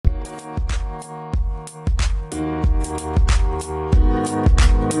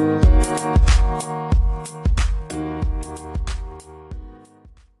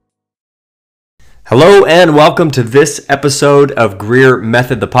Hello and welcome to this episode of Greer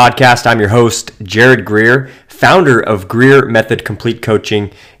Method, the podcast. I'm your host, Jared Greer, founder of Greer Method Complete Coaching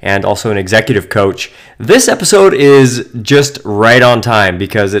and also an executive coach. This episode is just right on time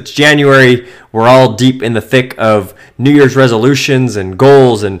because it's January. We're all deep in the thick of New Year's resolutions and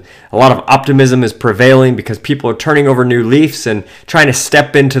goals, and a lot of optimism is prevailing because people are turning over new leaves and trying to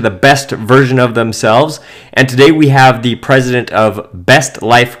step into the best version of themselves. And today we have the president of Best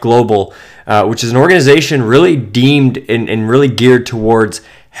Life Global, which is an organization really deemed and really geared towards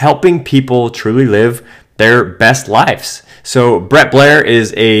helping people truly live their best lives. So Brett Blair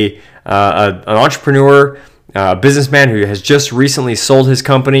is an entrepreneur, a businessman who has just recently sold his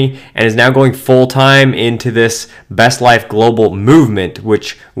company and is now going full-time into this Best Life Global movement,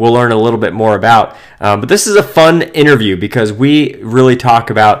 which we'll learn a little bit more about. But this is a fun interview because we really talk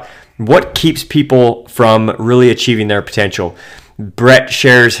about what keeps people from really achieving their potential. Brett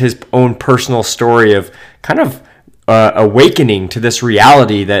shares his own personal story of kind of awakening to this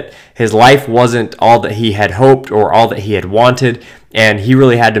reality that his life wasn't all that he had hoped or all that he had wanted, and he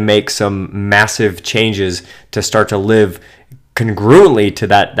really had to make some massive changes to start to live congruently to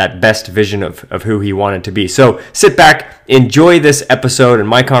that best vision of who he wanted to be. So sit back, enjoy this episode and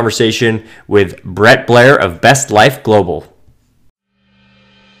my conversation with Brett Blair of Best Life Global.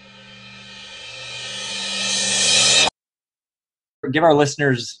 Give our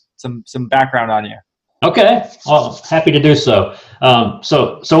listeners some background on you. Okay, well, happy to do so.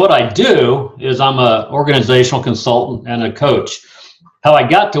 So what I do is I'm an organizational consultant and a coach. How I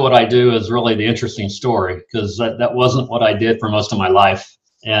got to what I do is really the interesting story, because that wasn't what I did for most of my life.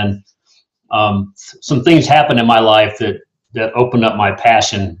 And some things happened in my life that opened up my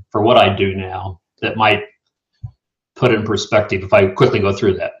passion for what I do now that might put it in perspective if I quickly go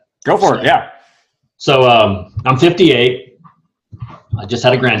through that. Go for it, yeah. So I'm 58. I just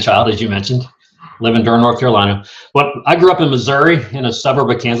had a grandchild, as you mentioned. Live in Durham, North Carolina. But I grew up in Missouri, in a suburb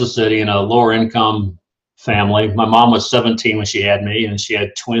of Kansas City, in a lower income family. My mom was 17 when she had me, and she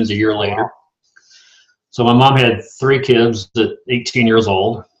had twins a year later. So my mom had 3 kids at 18 years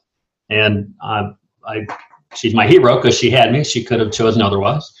old, and she's my hero because she had me. She could have chosen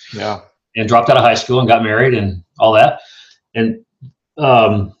otherwise. Yeah. And dropped out of high school and got married and all that. And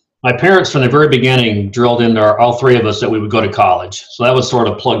my parents, from the very beginning, drilled into all 3 of us that we would go to college. So that was sort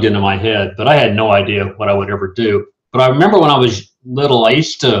of plugged into my head, but I had no idea what I would ever do. But I remember when I was little, I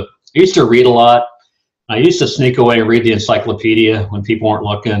used to read a lot. I used to sneak away and read the encyclopedia when people weren't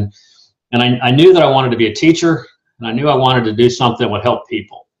looking. And I knew that I wanted to be a teacher, and I knew I wanted to do something that would help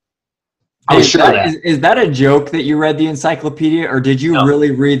people. I was sure of that. Is that a joke that you read the encyclopedia, or did you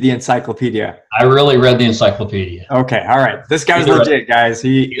really read the encyclopedia? I really read the encyclopedia. Okay, all right. This guy's legit, guys.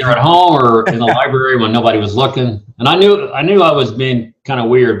 Either at home or in the library when nobody was looking. And I knew I was being kind of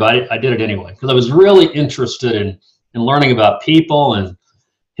weird, but I did it anyway because I was really interested in learning about people and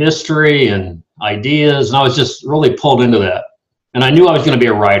history and ideas, and I was just really pulled into that. And I knew I was going to be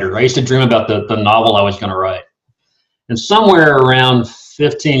a writer. I used to dream about the novel I was going to write. And somewhere around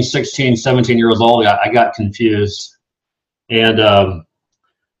 15, 16, 17 years old, I got confused and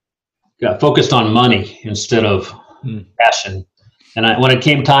got focused on money instead of passion. And when it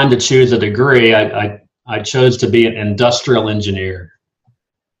came time to choose a degree, I chose to be an industrial engineer.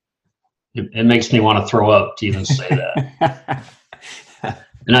 It makes me want to throw up to even say that.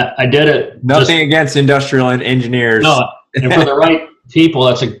 And I did it. Nothing against industrial engineers. No, and for the right people,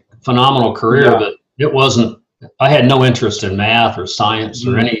 that's a phenomenal career, but it wasn't. I had no interest in math or science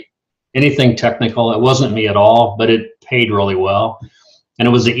or anything technical. It wasn't me at all, but it paid really well. And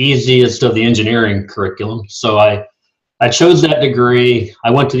it was the easiest of the engineering curriculum. So I chose that degree.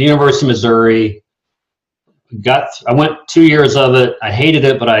 I went to the University of Missouri. I went 2 years of it. I hated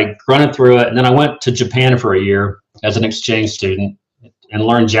it, but I grunted through it. And then I went to Japan for a year as an exchange student and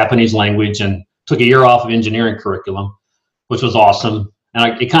learned Japanese language and took a year off of engineering curriculum, which was awesome. And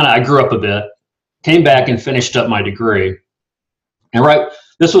I grew up a bit. Came back and finished up my degree. And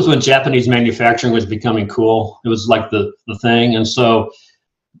this was when Japanese manufacturing was becoming cool. It was like the thing. And so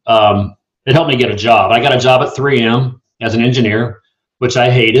it helped me get a job. I got a job at 3M as an engineer, which I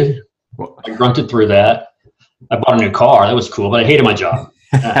hated. I grunted through that. I bought a new car. That was cool, but I hated my job.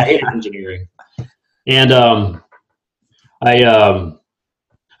 I hated engineering. And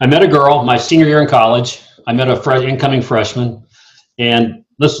I met a girl my senior year in college. I met a incoming freshman. And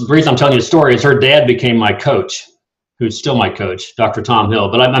this is the reason I'm telling you the story is her dad became my coach, who's still my coach, Dr. Tom Hill.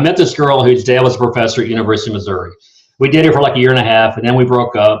 But I met this girl whose dad was a professor at University of Missouri. We dated for like a year and a half, and then we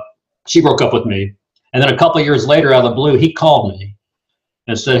broke up. She broke up with me. And then a couple of years later, out of the blue, he called me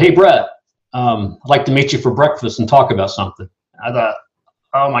and said, "Hey, Brett, I'd like to meet you for breakfast and talk about something." I thought,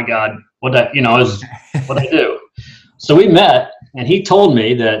 oh my God, is what I do. So we met, and he told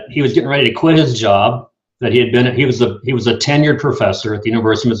me that he was getting ready to quit his job. That he was a tenured professor at the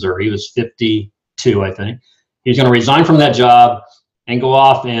University of Missouri. He was 52, I think. He was going to resign from that job and go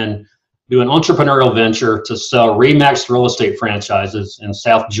off and do an entrepreneurial venture to sell RE/MAX real estate franchises in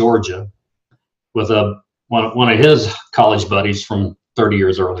South Georgia with one of his college buddies from 30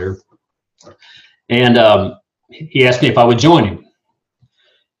 years earlier. And he asked me if I would join him.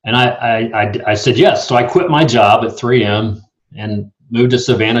 And I said yes. So I quit my job at 3M and moved to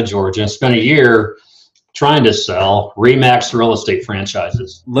Savannah, Georgia, and spent a year trying to sell RE/MAX real estate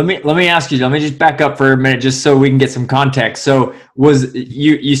franchises. Let me ask you, let me just back up for a minute just so we can get some context. So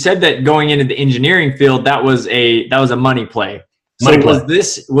you said that going into the engineering field, that was a money play. So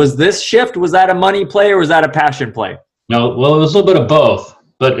was this shift, was that a money play or was that a passion play? No, well, it was a little bit of both,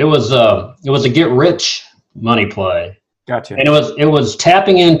 but it was a get rich money play. Gotcha. And it was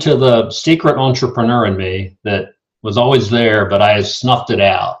tapping into the secret entrepreneur in me that was always there, but I snuffed it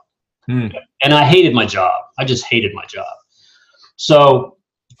out. And I hated my job. I just hated my job. So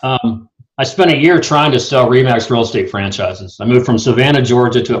I spent a year trying to sell RE/MAX real estate franchises. I moved from Savannah,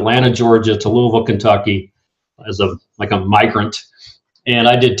 Georgia to Atlanta, Georgia to Louisville, Kentucky as a migrant. And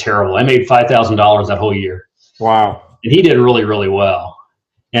I did terrible. I made $5,000 that whole year. Wow. And he did really, really well.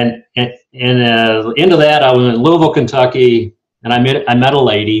 And at the end of that, I was in Louisville, Kentucky, and I met a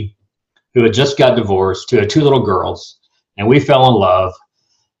lady who had just got divorced, who had 2 little girls, and we fell in love.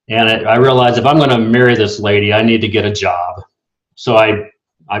 And I realized if I'm going to marry this lady, I need to get a job. So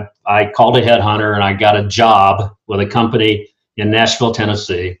I called a headhunter and I got a job with a company in Nashville,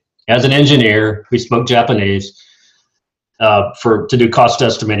 Tennessee, as an engineer who spoke Japanese to do cost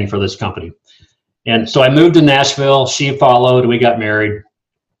estimating for this company. And so I moved to Nashville. She followed. We got married.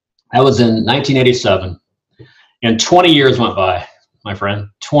 That was in 1987, and 20 years went by, my friend.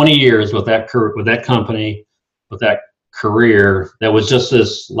 20 years with that company, with that career that was just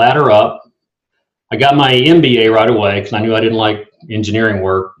this ladder up. I got my MBA right away because I knew I didn't like engineering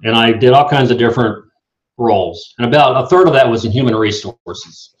work, and I did all kinds of different roles. And about a third of that was in human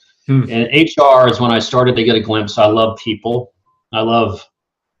resources. And HR is when I started to get a glimpse. I love people. I love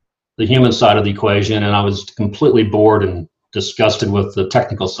the human side of the equation, and I was completely bored and disgusted with the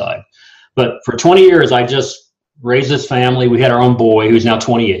technical side. But for 20 years, I just raised this family. We had our own boy who's now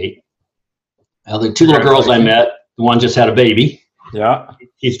 28. The 2 little girls I met, the one just had a baby. Yeah.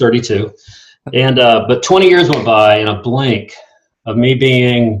 He's 32. And but 20 years went by in a blink of me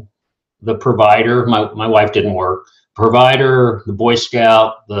being the provider. My wife didn't work. Provider, the Boy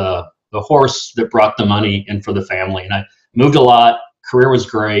Scout, the horse that brought the money in for the family. And I moved a lot. Career was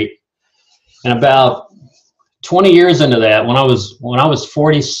great. And about 20 years into that, when I was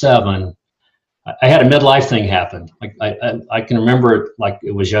 47, I had a midlife thing happen. I can remember it like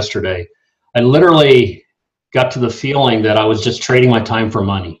it was yesterday. I literally got to the feeling that I was just trading my time for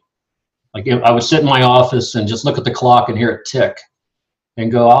money. Like I would sit in my office and just look at the clock and hear it tick,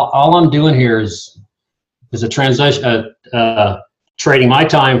 and go, all I'm doing here is a transition, trading my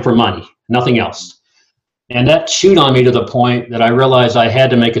time for money, nothing else. And that chewed on me to the point that I realized I had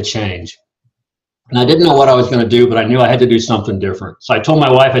to make a change. And I didn't know what I was going to do, but I knew I had to do something different. So I told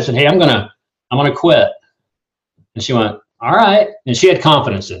my wife, I said, hey, I'm going to quit. And she went, all right. And she had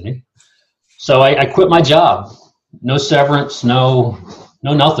confidence in me. So I quit my job. No severance, no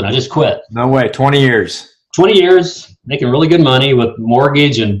nothing. I just quit. No way. 20 years. 20 years, making really good money with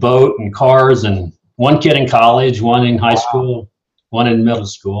mortgage and boat and cars, and 1 kid in college, 1 in high school, 1 in middle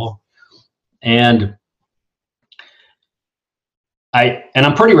school. And I'm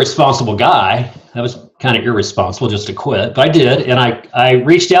a pretty responsible guy. I was kind of irresponsible just to quit, but I did. And I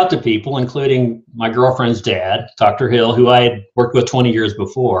reached out to people, including my girlfriend's dad, Dr. Hill, who I had worked with 20 years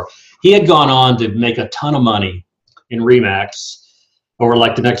before. He had gone on to make a ton of money in RE/MAX over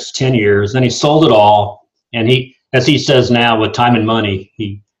like the next 10 years. Then he sold it all. And he, as he says now, with time and money,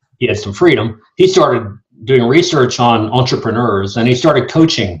 he had some freedom. He started doing research on entrepreneurs, and he started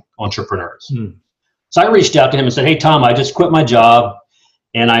coaching entrepreneurs. So I reached out to him and said, hey, Tom, I just quit my job,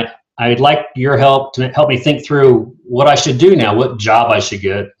 and I'd like your help to help me think through what I should do now, what job I should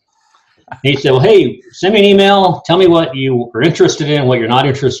get. And he said, well, hey, send me an email. Tell me what you are interested in, what you're not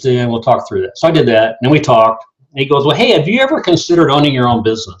interested in. We'll talk through that. So I did that, and then we talked. And he goes, well, hey, have you ever considered owning your own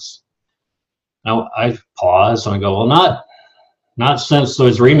business? Now I paused, and I go, well, not since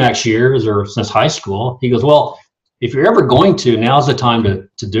those RE/MAX years or since high school. He goes, well, if you're ever going to, now's the time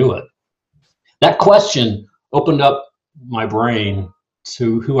to do it. That question opened up my brain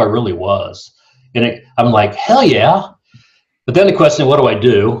to who I really was. And I'm like, hell yeah. But then the question, what do I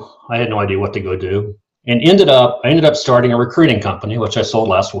do? I had no idea what to go do. And I ended up starting a recruiting company, which I sold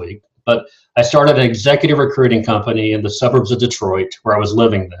last week. but I started an executive recruiting company in the suburbs of Detroit where I was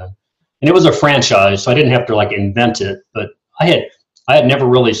living then. And it was a franchise, so I didn't have to like invent it, but I had never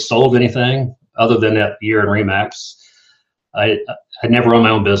really sold anything other than that year in Remax. I never run my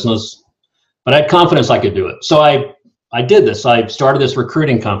own business, but I had confidence I could do it. So I did this. I started this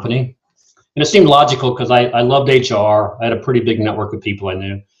recruiting company, and it seemed logical because I loved HR. I had a pretty big network of people I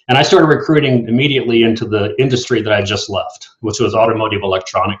knew. And I started recruiting immediately into the industry that I just left, which was automotive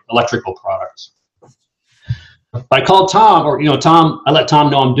electrical products. I called Tom, I let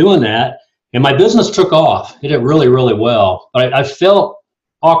Tom know I'm doing that, and my business took off. It did really, really well. But I felt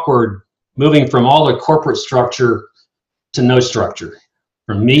awkward moving from all the corporate structure to no structure,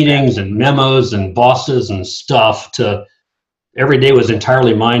 from meetings and memos and bosses and stuff to every day was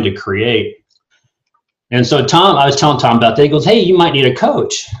entirely mine to create. And so I was telling Tom about that. He goes, hey, you might need a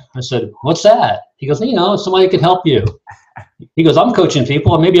coach. I said, what's that? He goes, somebody could help you. He goes, I'm coaching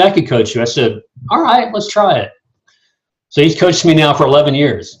people. Maybe I could coach you. I said, all right, let's try it. So he's coached me now for 11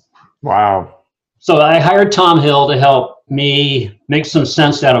 years. Wow. So I hired Tom Hill to help me make some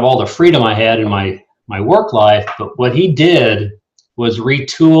sense out of all the freedom I had in my work life. But what he did was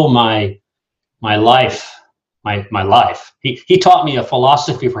retool my life. My life. He taught me a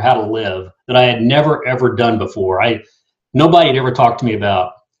philosophy for how to live that I had never, ever done before. Nobody had ever talked to me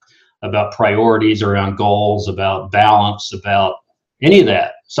about priorities, around goals, about balance, about any of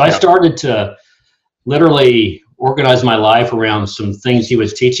that. So I started to literally organize my life around some things he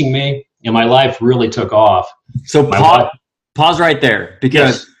was teaching me, and my life really took off. So pause right there,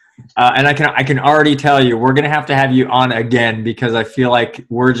 because and I can already tell you we're going to have you on again, because I feel like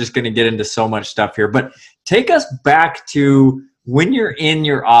we're just going to get into so much stuff here. But take us back to when you're in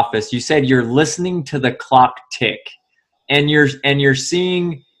your office. You said you're listening to the clock tick, and you're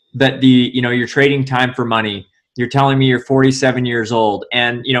seeing that you're trading time for money. You're telling me you're 47 years old,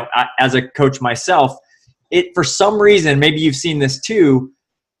 and as a coach myself, for some reason, maybe you've seen this too,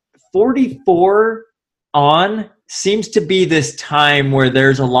 44 on seems to be this time where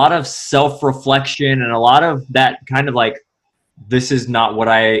there's a lot of self-reflection and a lot of that kind of like, this is not what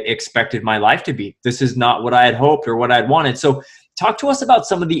I expected my life to be. This is not what I had hoped or what I'd wanted. So talk to us about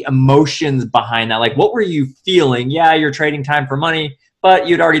some of the emotions behind that. Like, what were you feeling? Yeah, you're trading time for money, but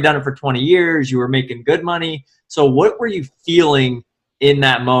you'd already done it for 20 years. You were making good money. So what were you feeling in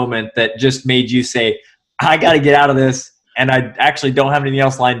that moment that just made you say, I got to get out of this, and I actually don't have anything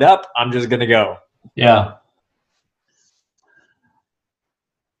else lined up. I'm just going to go. Yeah.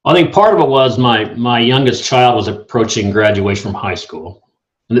 I think part of it was my youngest child was approaching graduation from high school.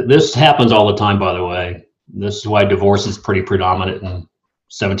 This happens all the time, by the way. This is why divorce is pretty predominant in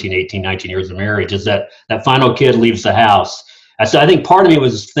 17, 18, 19 years of marriage, is that final kid leaves the house. I think part of me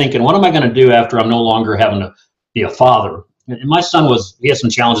was thinking, what am I going to do after I'm no longer having to be a father? And my son he had some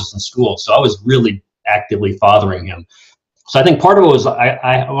challenges in school, so I was really actively fathering him. So I think part of it was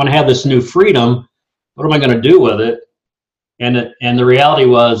I want to have this new freedom. What am I going to do with it? And the reality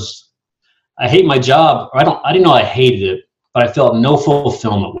was, I hate my job. I didn't know I hated it, but I felt no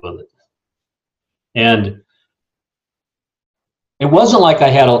fulfillment with it. And it wasn't like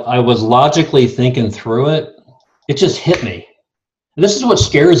I was logically thinking through it. It just hit me. And this is what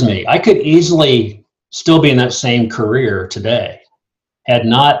scares me. I could easily still be in that same career today, had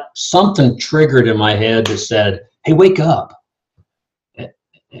not something triggered in my head that said, hey, wake up.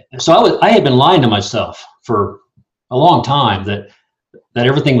 So I had been lying to myself for a long time that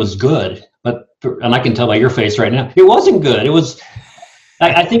everything was good, and I can tell by your face right now, it wasn't good. It was,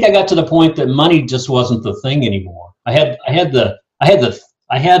 I think I got to the point that money just wasn't the thing anymore. I had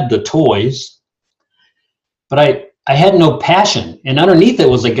the toys, but I had no passion. And underneath it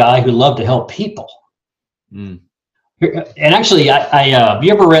was a guy who loved to help people. Mm. And actually, have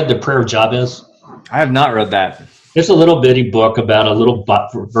you ever read The Prayer of Jabez? I have not read that. It's a little bitty book about a little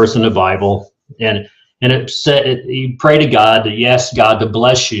verse in the Bible, and it said you pray to God, that you ask God to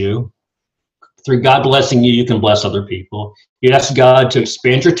bless you. Through God blessing you, you can bless other people. You ask God to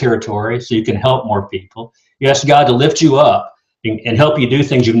expand your territory so you can help more people. You ask God to lift you up and help you do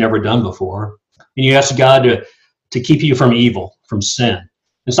things you've never done before. And you ask God to keep you from evil, from sin.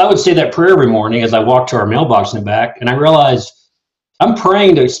 And so I would say that prayer every morning as I walked to our mailbox in the back, and I realized I'm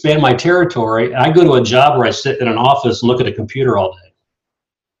praying to expand my territory, and I go to a job where I sit in an office and look at a computer all day.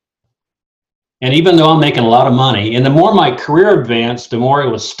 And even though I'm making a lot of money, and the more my career advanced, the more it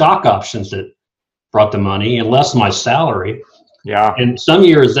was stock options that brought the money and less my salary. Yeah. And some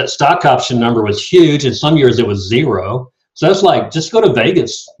years that stock option number was huge, and some years it was zero. So it's like, just go to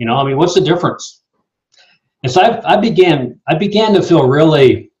Vegas. What's the difference? And so I began to feel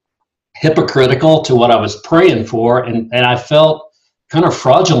really hypocritical to what I was praying for, and I felt kind of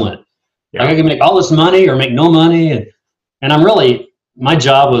fraudulent. Yeah. Like I could make all this money or make no money. And I'm really, my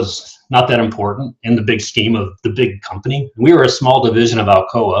job was not that important in the big scheme of the big company. We were a small division of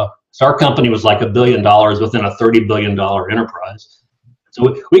Alcoa. So our company was like $1 billion within a $30 billion enterprise.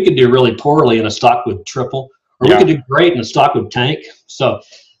 So we could do really poorly and the stock would triple, or we could do great and the stock would tank. So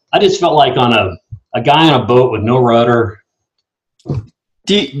I just felt like on a guy on a boat with no rudder,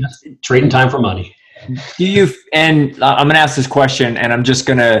 trading time for money. And I'm going to ask this question, and I'm just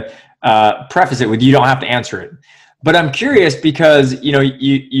going to preface it with, you don't have to answer it. But I'm curious because,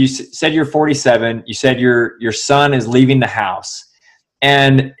 you said you're 47. You said your son is leaving the house.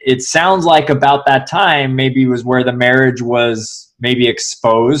 And it sounds like about that time maybe was where the marriage was maybe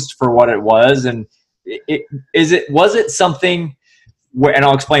exposed for what it was. And was it something where, and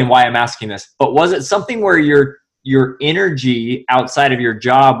I'll explain why I'm asking this, but was it something where your energy outside of your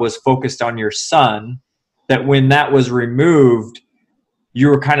job was focused on your son, that when that was removed, you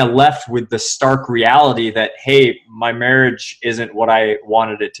were kind of left with the stark reality that, hey, my marriage isn't what I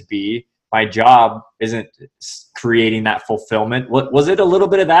wanted it to be. My job isn't creating that fulfillment. Was it a little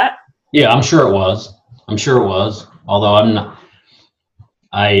bit of that? Yeah, I'm sure it was. Although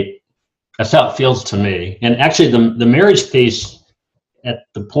that's how it feels to me. And actually the marriage piece, at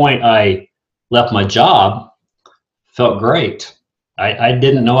the point I left my job, felt great. I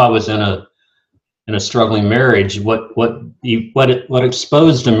didn't know I was in a struggling marriage. What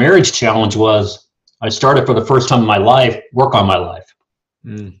exposed the marriage challenge was I started for the first time in my life, work on my life.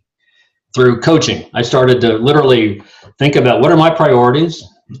 Through coaching. I started to literally think about what are my priorities,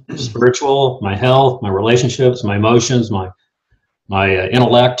 spiritual, my health, my relationships, my emotions, my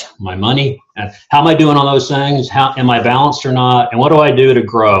intellect, my money, and how am I doing on those things? How am I balanced or not? And what do I do to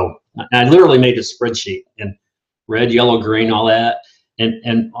grow? And I literally made a spreadsheet in red, yellow, green, all that.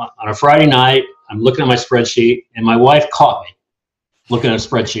 And on a Friday night, I'm looking at my spreadsheet, and my wife caught me looking at a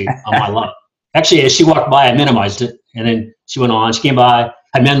spreadsheet on my life. Actually, as she walked by, I minimized it, and then she went on. She came by.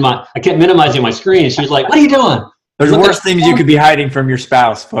 I kept minimizing my screen. She was like, "What are you doing?" There's worse things you could be hiding from your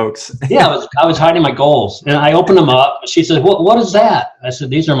spouse, folks. Yeah, I was hiding my goals, and I opened them up. She said, "What is that?" I said,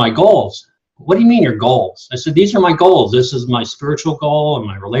 "These are my goals." "What do you mean your goals?" I said, "These are my goals. This is my spiritual goal and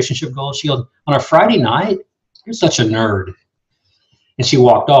my relationship goal." She goes, "On a Friday night, you're such a nerd," and she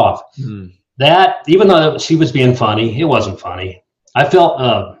walked off. That, even though she was being funny, it wasn't funny. I felt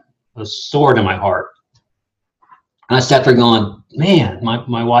a sword in my heart. And I sat there going, man,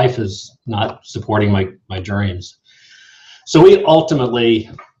 my wife is not supporting my dreams. So we ultimately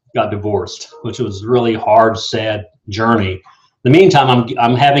got divorced, which was a really hard, sad journey. In the meantime,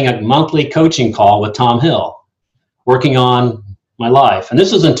 I'm having a monthly coaching call with Tom Hill, working on my life. And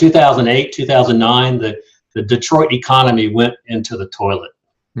this was in 2008, 2009. The Detroit economy went into the toilet.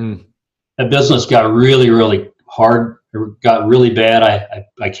 That business got really, really hard. It got really bad.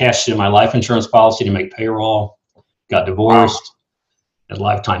 I cashed in my life insurance policy to make payroll. Got divorced, had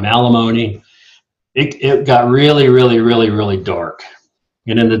lifetime alimony. It got really, really, really, really dark.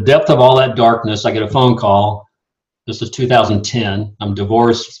 And in the depth of all that darkness, I get a phone call. This is 2010. I'm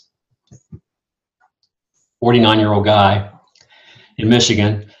divorced, 49-year-old guy in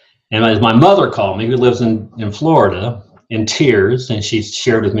Michigan. And my mother called me, who lives in Florida, in tears. And she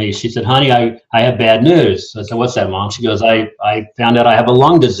shared with me, she said, "Honey, I have bad news." I said, "What's that, Mom?" She goes, I found out I have a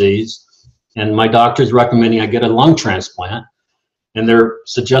lung disease. And my doctor's recommending I get a lung transplant. And they're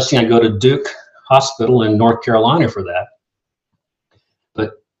suggesting I go to Duke Hospital in North Carolina for that.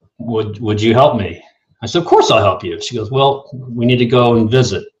 But would you help me? I said, "Of course I'll help you." She goes, "Well, we need to go and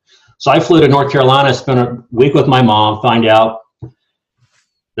visit." So I flew to North Carolina, spent a week with my mom, find out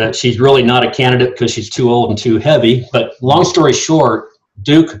that she's really not a candidate because she's too old and too heavy. But long story short,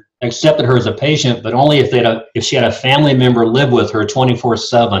 Duke accepted her as a patient, but only if she had a family member live with her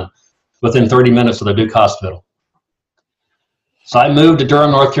 24/7. Within 30 minutes of the Duke Hospital. So I moved to Durham,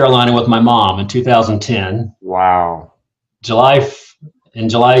 North Carolina with my mom in 2010. Wow. July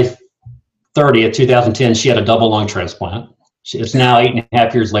 30th, 2010, she had a double lung transplant. It's now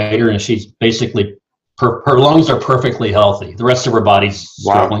 8.5 years later, and she's basically, her lungs are perfectly healthy. The rest of her body's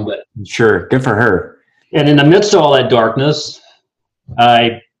struggling. Wow. Sure, good for her. And in the midst of all that darkness,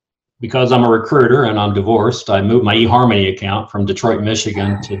 because I'm a recruiter and I'm divorced, I moved my eHarmony account from Detroit,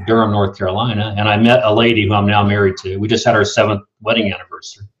 Michigan to Durham, North Carolina. And I met a lady who I'm now married to. We just had our 7th wedding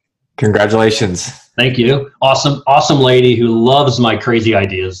anniversary. Congratulations. Thank you. Awesome lady who loves my crazy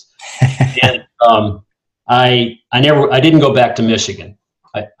ideas. And I didn't go back to Michigan.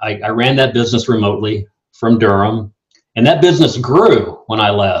 I ran that business remotely from Durham. And that business grew when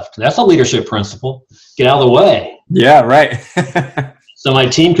I left. That's a leadership principle. Get out of the way. Yeah, right. So my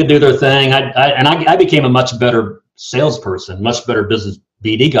team could do their thing. I became a much better salesperson, much better business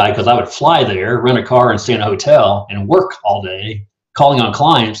BD guy, because I would fly there, rent a car, and stay in a hotel and work all day, calling on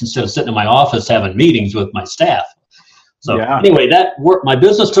clients instead of sitting in my office having meetings with my staff. So anyway, that work, my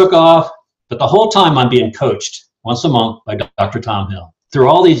business took off, but the whole time I'm being coached once a month by Dr. Tom Hill through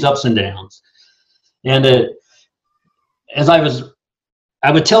all these ups and downs. And as I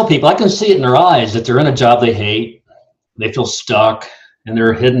would tell people, I can see it in their eyes that they're in a job they hate, they feel stuck, and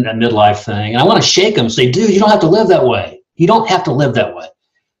they're hitting that midlife thing. And I want to shake them and say, dude, you don't have to live that way. You don't have to live that way.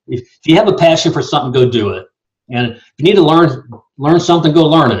 If you have a passion for something, go do it. And if you need to learn something, go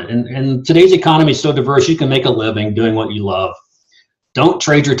learn it. And today's economy is so diverse, you can make a living doing what you love. Don't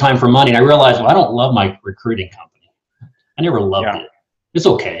trade your time for money. And I realized, well, I don't love my recruiting company. I never loved it. It's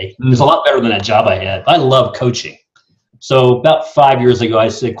okay. It's a lot better than that job I had. I love coaching. So about 5 years ago, I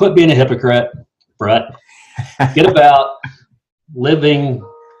said, quit being a hypocrite, Brett. Get about living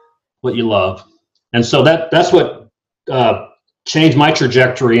what you love. And so that's what changed my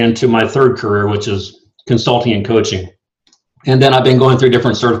trajectory into my third career, which is consulting and coaching. And then I've been going through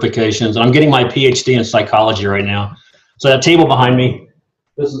different certifications. I'm getting my PhD in psychology right now. So that table behind me,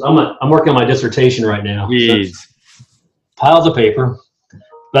 I'm working on my dissertation right now. Jeez. So piles of paper.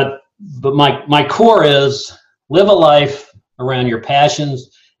 But my core is live a life around your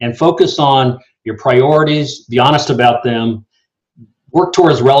passions and focus on your priorities, be honest about them, work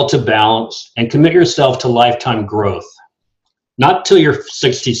towards relative balance, and commit yourself to lifetime growth. Not till you're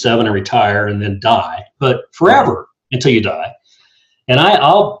 67 and retire and then die, but forever until you die. And I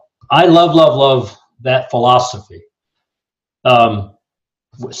love that philosophy.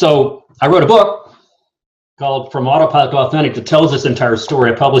 So I wrote a book called From Autopilot to Authentic that tells this entire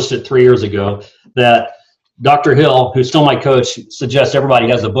story. I published it 3 years ago, that Dr. Hill, who's still my coach, suggests everybody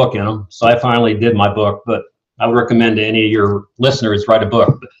has a book in them. So I finally did my book, but I would recommend to any of your listeners write a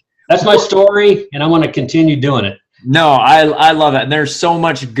book. But that's my story, and I want to continue doing it. No, I love it. And there's so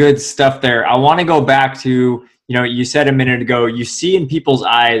much good stuff there. I want to go back to, you said a minute ago, you see in people's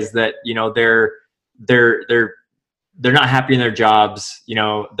eyes that, they're not happy in their jobs.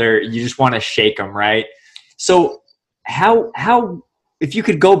 You just want to shake them, right? So how, if you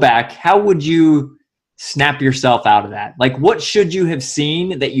could go back, how would you snap yourself out of that? Like, what should you have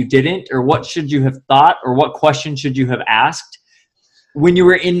seen that you didn't, or what should you have thought, or what question should you have asked when you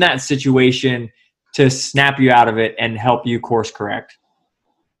were in that situation to snap you out of it and help you course correct?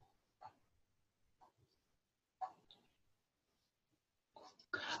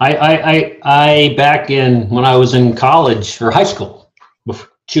 I back when I was in college or high school,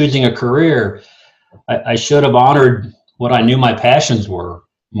 choosing a career, I should have honored what I knew my passions were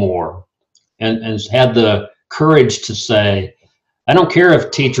more, and had the courage to say, I don't care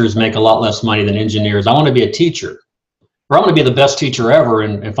if teachers make a lot less money than engineers. I want to be a teacher, or I want to be the best teacher ever,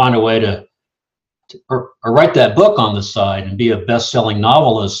 and find a way to write that book on the side and be a best-selling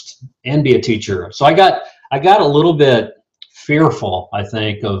novelist and be a teacher. So I got a little bit fearful, I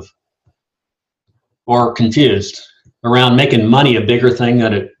think, or confused around making money a bigger thing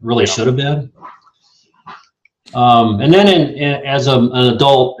than it really should have been. And then as an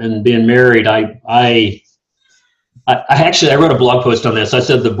adult and being married, I wrote a blog post on this. I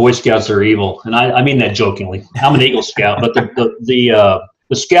said the Boy Scouts are evil, and I mean that jokingly. I'm an Eagle Scout, but the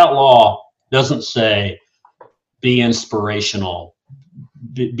Scout law doesn't say be inspirational,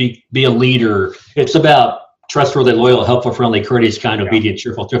 be a leader. It's about trustworthy, loyal, helpful, friendly, courteous, kind, obedient,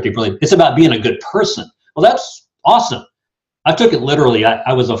 cheerful, thrifty, brilliant. It's about being a good person. Well, that's awesome. I took it literally.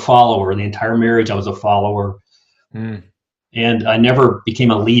 I was a follower. The entire marriage, I was a follower. And I never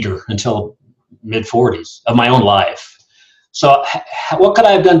became a leader until mid-40s of my own life. So what could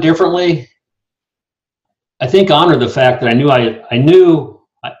I have done differently? I think honor the fact that I knew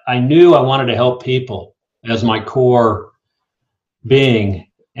I wanted to help people as my core being.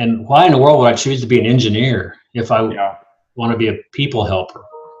 And why in the world would I choose to be an engineer if I want to be a people helper?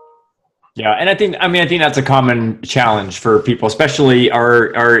 Yeah, and I think that's a common challenge for people, especially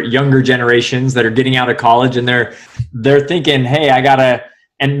our younger generations that are getting out of college, and they're thinking, hey, I gotta,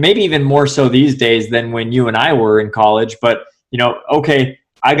 and maybe even more so these days than when you and I were in college, but okay,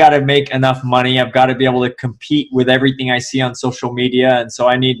 I gotta make enough money. I've got to be able to compete with everything I see on social media, and so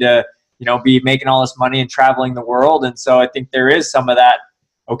I need to, be making all this money and traveling the world. And so I think there is some of that.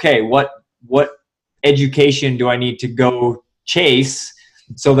 Okay, what education do I need to go chase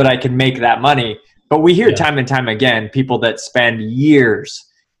so that I can make that money? But we hear time and time again, people that spend years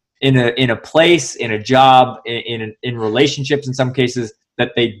in a place, in a job, in relationships in some cases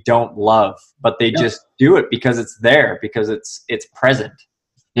that they don't love, but they just do it because it's there, because it's present.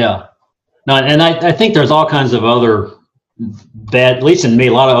 Yeah. No, and I think there's all kinds of other bad, at least in me,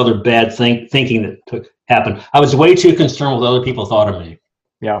 a lot of other bad thinking that happen. I was way too concerned with what other people thought of me.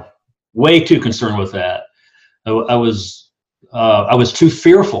 Yeah. Way too concerned with that. I was too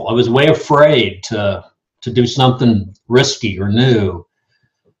fearful. I was way afraid to do something risky or new.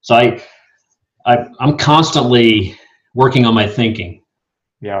 So I'm constantly working on my thinking.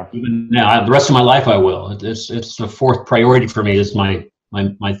 Yeah. Even now, the rest of my life I will. It's the fourth priority for me is my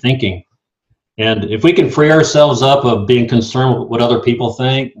thinking. And if we can free ourselves up of being concerned with what other people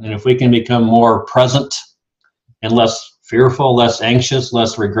think, and if we can become more present and less fearful, less anxious,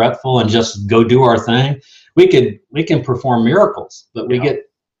 less regretful, and just go do our thing, we can perform miracles. But we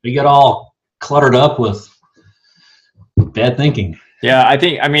get all cluttered up with bad thinking. Yeah,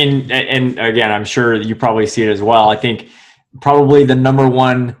 I mean, and again, I'm sure you probably see it as well. I think probably the number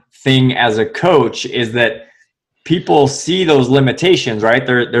one thing as a coach is that people see those limitations, right?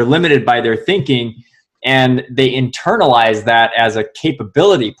 They're limited by their thinking, and they internalize that as a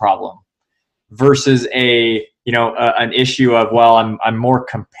capability problem versus an issue of, well, I'm more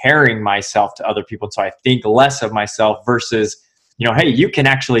comparing myself to other people, so I think less of myself versus, hey, you can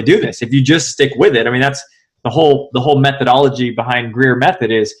actually do this if you just stick with it. I mean, that's the whole methodology behind Greer Method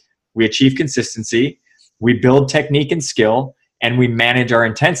is we achieve consistency, we build technique and skill, and we manage our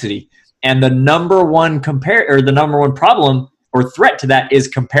intensity. And the number one problem or threat to that is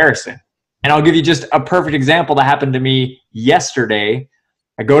comparison. And I'll give you just a perfect example that happened to me yesterday.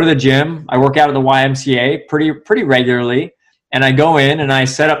 I go to the gym, I work out at the YMCA pretty regularly, and I go in and I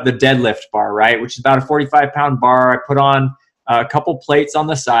set up the deadlift bar, right, which is about a 45-pound bar. I put on a couple plates on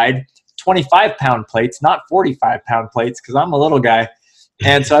the side, 25-pound plates, not 45-pound plates, because I'm a little guy.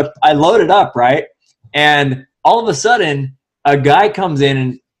 And so I load it up, right? And all of a sudden, a guy comes in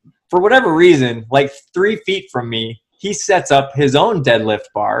and for whatever reason, like 3 feet from me, he sets up his own deadlift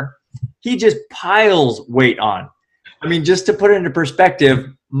bar. He just piles weight on. I mean, just to put it into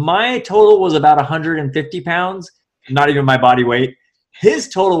perspective, my total was about 150 pounds, not even my body weight. His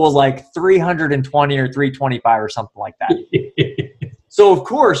total was like 320 or 325 or something like that. So, of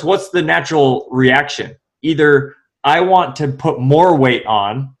course, what's the natural reaction? Either I want to put more weight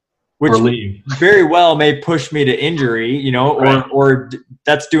on, which very well may push me to injury, right, or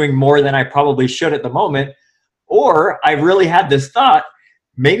that's doing more than I probably should at the moment. Or I really had this thought,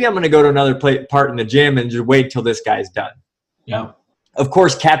 maybe I'm going to go to another part in the gym and just wait till this guy's done. Yeah. Of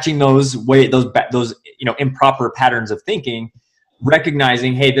course, catching those improper patterns of thinking,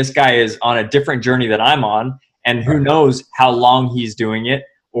 recognizing, hey, this guy is on a different journey that I'm on, and who knows how long he's doing it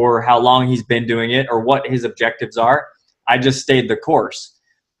or how long he's been doing it or what his objectives are. I just stayed the course.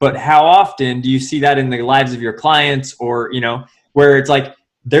 But how often do you see that in the lives of your clients or, where it's like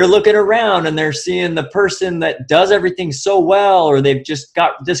they're looking around and they're seeing the person that does everything so well, or they've just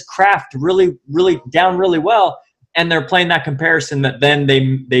got this craft really, really down really well, and they're playing that comparison that then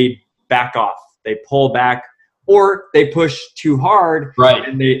they back off, they pull back, or they push too hard, right,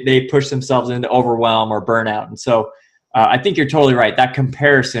 and they push themselves into overwhelm or burnout. And so I think you're totally right. That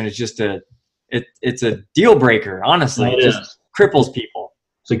comparison is just it's a deal breaker, honestly. It just cripples people.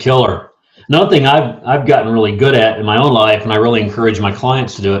 It's a killer. Another thing I've gotten really good at in my own life, and I really encourage my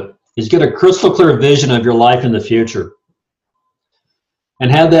clients to do it, is get a crystal clear vision of your life in the future.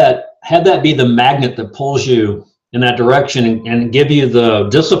 And have that be the magnet that pulls you in that direction and give you the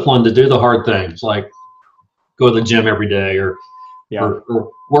discipline to do the hard things, like go to the gym every day or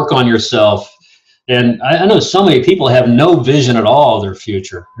work on yourself. And I know so many people have no vision at all of their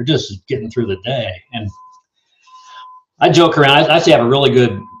future. They're just getting through the day. And I joke around. I actually have a really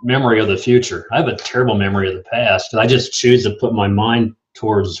good memory of the future. I have a terrible memory of the past because I just choose to put my mind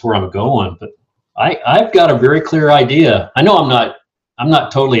towards where I'm going. But I've got a very clear idea. I know I'm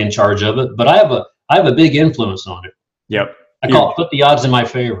not totally in charge of it, but I have a big influence on it. Yep. I call it put the odds in my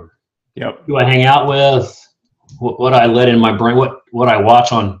favor. Yep. Who I hang out with, what I let in my brain, what I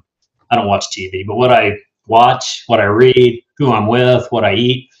watch on. I don't watch TV, but what I watch, what I read, who I'm with, what I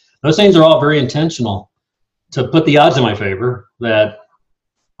eat, those things are all very intentional to put the odds in my favor that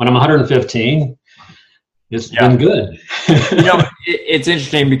when I'm 115, it's been good. It's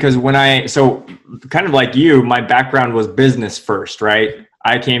interesting because so kind of like you, my background was business first, right?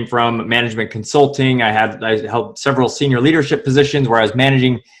 I came from management consulting. I held several senior leadership positions where I was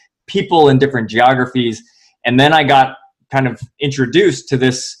managing people in different geographies. And then I got kind of introduced to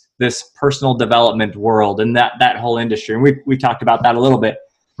this personal development world and that whole industry. And we talked about that a little bit.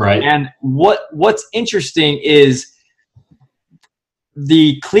 Right. And what's interesting is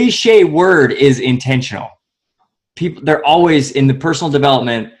the cliche word is intentional. People, they're always in the personal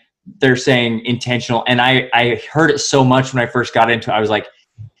development, they're saying intentional. And I heard it so much when I first got into it. I was like,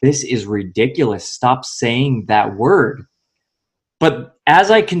 this is ridiculous. Stop saying that word. But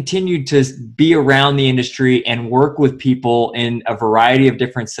as I continued to be around the industry and work with people in a variety of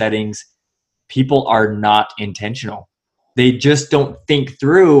different settings, people are not intentional. They just don't think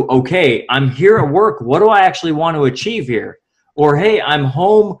through, okay, I'm here at work. What do I actually want to achieve here? Or, hey, I'm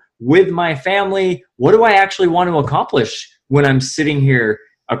home with my family. What do I actually want to accomplish when I'm sitting here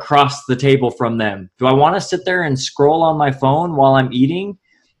across the table from them? Do I want to sit there and scroll on my phone while I'm eating?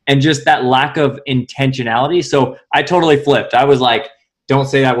 And just that lack of intentionality. So I totally flipped. I was like, don't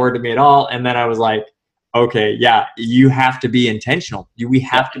say that word to me at all. And then I was like, okay, yeah, you have to be intentional. We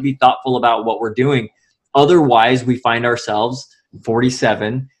have to be thoughtful about what we're doing. Otherwise, we find ourselves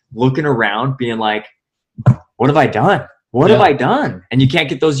 47 looking around being like, what have I done? What have I done? And you can't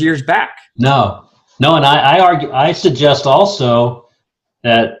get those years back. No. And I suggest also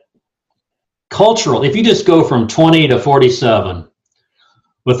that cultural, if you just go from 20 to 47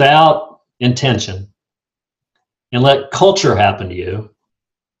 without intention and let culture happen to you,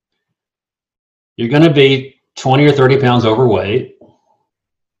 you're going to be 20 or 30 pounds overweight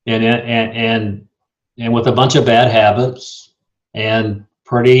and with a bunch of bad habits and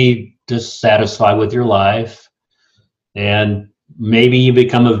pretty dissatisfied with your life. And maybe you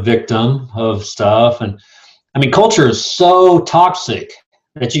become a victim of stuff. And I mean, culture is so toxic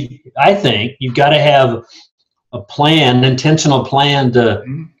that I think you've got to have a plan, an intentional plan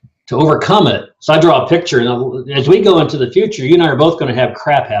to overcome it. So I draw a picture, and as we go into the future, you and I are both going to have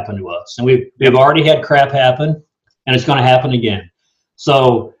crap happen to us. And we've already had crap happen, and it's going to happen again.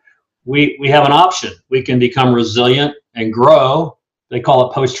 So we have an option. We can become resilient and grow. They call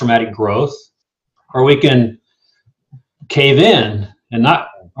it post-traumatic growth. Or we can cave in and not,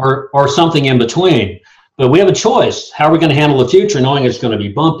 or something in between. But we have a choice. How are we going to handle the future knowing it's going to be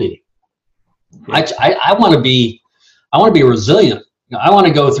bumpy? I want to be resilient. I want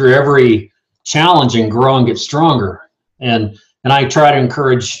to go through every challenge and grow and get stronger. And I try to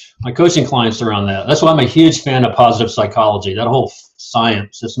encourage my coaching clients around that. That's why I'm a huge fan of positive psychology. That whole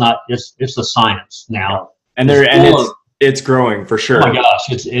science. It's the science now. And it's growing for sure. Oh my gosh,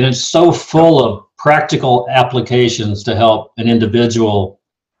 it's so full of practical applications to help an individual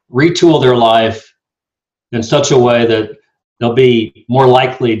retool their life in such a way that they'll be more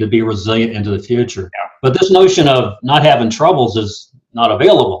likely to be resilient into the future. Yeah. But this notion of not having troubles is not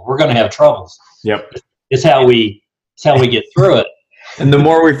available. We're going to have troubles. Yep. It's how we get through it. And the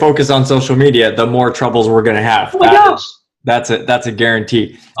more we focus on social media, the more troubles we're going to have. Oh my gosh. That's a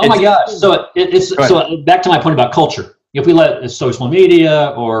guarantee. Oh my gosh. So so back to my point about culture. If we let social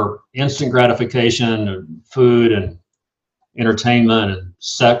media or instant gratification and food and entertainment and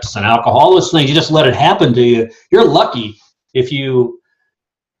sex and alcohol, all those things, you just let it happen to you. You're lucky if you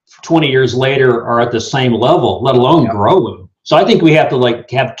 20 years later are at the same level, let alone grow. So I think we have to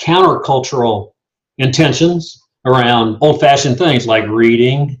have countercultural intentions around old-fashioned things like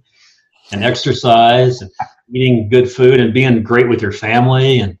reading and exercise and eating good food and being great with your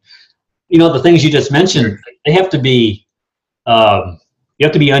family. And the things you just mentioned, they have to be you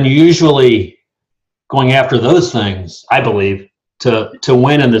have to be unusually going after those things, I believe, to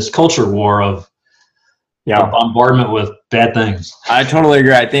win in this culture war of bombardment with bad things. I totally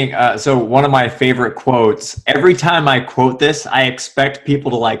agree. I think so. One of my favorite quotes, every time I quote this, I expect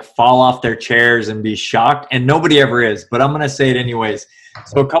people to fall off their chairs and be shocked, and nobody ever is, but I'm going to say it anyways.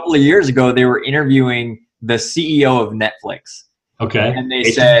 So a couple of years ago, they were interviewing the CEO of Netflix. Okay. And they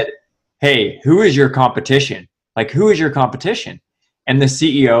said, hey, who is your competition? Who is your competition? And the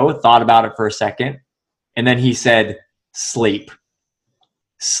CEO thought about it for a second, and then he said, sleep.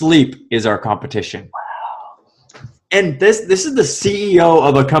 Sleep is our competition. And this is the CEO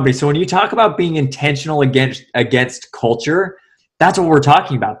of a company. So when you talk about being intentional against culture, that's what we're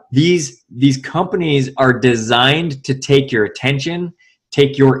talking about. These companies are designed to take your attention,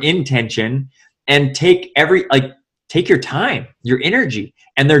 take your intention, and take your time, your energy,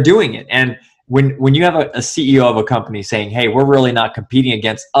 and they're doing it. And when you have a CEO of a company saying, hey, we're really not competing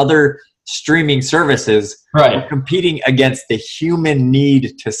against other streaming services, right? We're competing against the human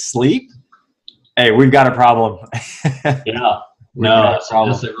need to sleep. Hey, we've got a problem. Yeah. No, that's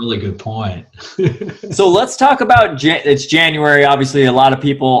a really good point. So let's talk about, it's January. Obviously, a lot of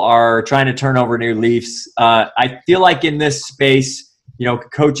people are trying to turn over new leaves. I feel like in this space,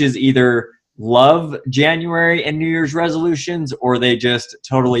 coaches either love January and New Year's resolutions or they just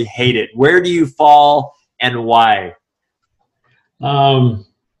totally hate it. Where do you fall and why? I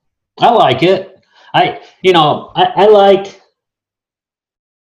like it. I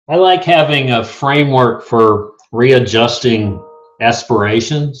like having a framework for readjusting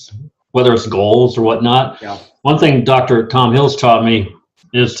aspirations, whether it's goals or whatnot. Yeah. One thing Dr. Tom Hills taught me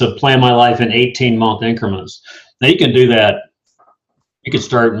is to plan my life in 18-month increments. Now you can do that you could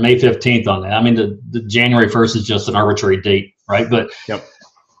start May 15th on that. I mean, the January 1st is just an arbitrary date, right? But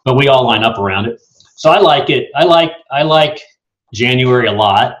we all line up around it. So I like it. I like January a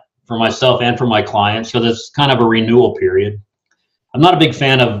lot for myself and for my clients because it's kind of a renewal period. I'm not a big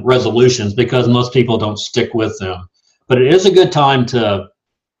fan of resolutions because most people don't stick with them, but it is a good time to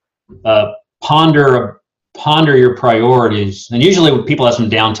ponder your priorities. And usually people have some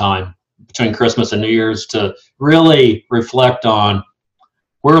downtime between Christmas and New Year's to really reflect on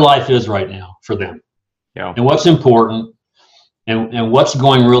where life is right now for them, and what's important, and what's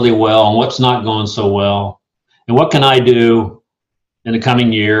going really well and what's not going so well, and what can I do in the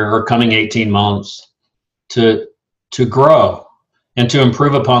coming year or coming 18 months to grow and to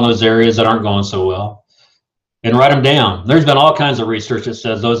improve upon those areas that aren't going so well, and write them down. There's been all kinds of research that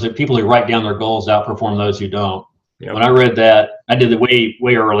says those are people who write down their goals outperform those who don't. When I read that, I did it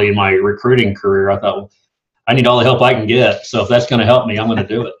way early in my recruiting career. I thought, well, I need all the help I can get. So if that's going to help me, I'm going to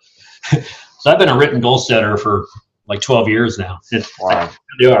do it. So I've been a written goal setter for like 12 years now. Wow.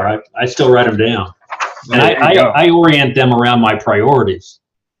 They are. I still write them down. And I orient them around my priorities.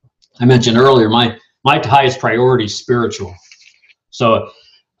 I mentioned earlier, my highest priority is spiritual. So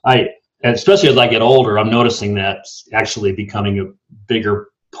especially as I get older, I'm noticing that's actually becoming a bigger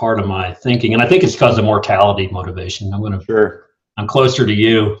part of my thinking. And I think it's because of mortality motivation. I'm closer to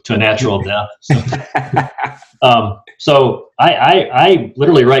you, to a natural death. So I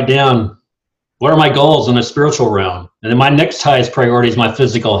literally write down, what are my goals in the spiritual realm? And then my next highest priority is my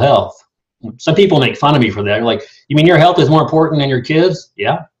physical health. Some people make fun of me for that. They're like, you mean your health is more important than your kids?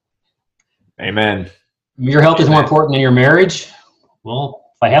 Yeah. Amen. Your health is more important than your marriage?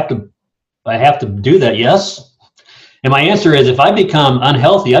 Well, if I have to do that, yes. And my answer is, if I become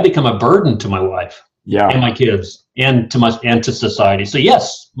unhealthy, I become a burden to my wife and my kids and to society. So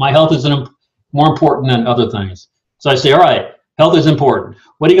yes, my health is more important than other things. So I say, all right, health is important.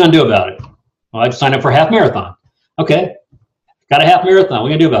 What are you going to do about it? Well, I'd sign up for a half marathon. Okay, got a half marathon.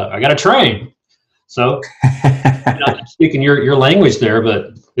 What are you going to do about it? I got to train. So I'm speaking your language there,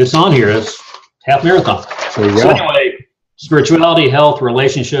 but it's on here. It's half marathon. So anyway, spirituality, health,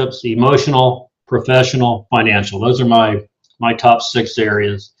 relationships, emotional, professional, financial. Those are my top 6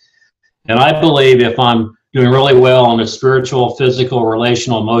 areas. And I believe if I'm doing really well on the spiritual, physical,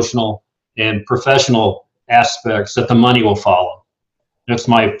 relational, emotional, and professional aspects, that the money will follow. That's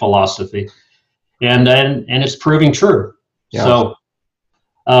my philosophy. And it's proving true. Yeah. So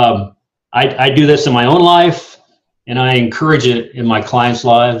I do this in my own life, and I encourage it in my clients'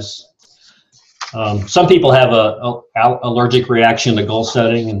 lives. Some people have a allergic reaction to goal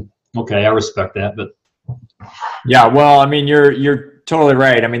setting, and okay, I respect that. But yeah, well, I mean, you're totally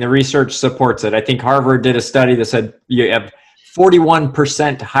right. I mean, the research supports it. I think Harvard did a study that said you have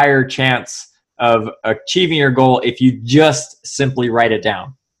 41% higher chance of achieving your goal if you just simply write it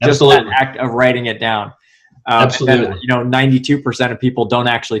down. Absolutely. Just that act of writing it down. Absolutely. And, 92% of people don't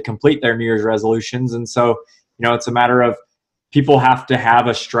actually complete their New Year's resolutions. And so, it's a matter of people have to have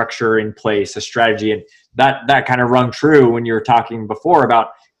a structure in place, a strategy. And that kind of rung true when you were talking before about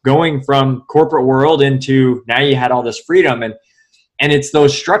going from corporate world into now you had all this freedom. And it's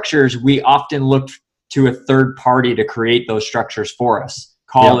those structures we often look to a third party to create those structures for us.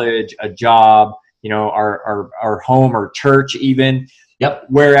 College, a job, our home or church even. Yep.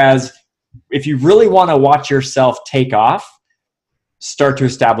 Whereas if you really want to watch yourself take off, start to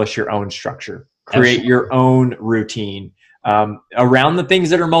establish your own structure, create your own routine around the things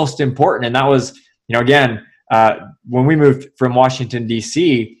that are most important. And that was, again, when we moved from Washington,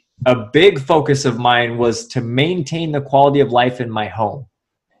 D.C., a big focus of mine was to maintain the quality of life in my home,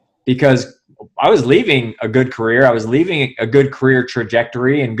 because I was leaving a good career. I was leaving a good career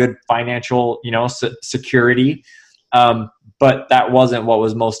trajectory and good financial, security. But that wasn't what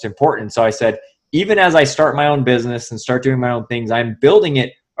was most important. So I said, even as I start my own business and start doing my own things, I'm building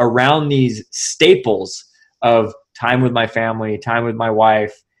it around these staples of time with my family, time with my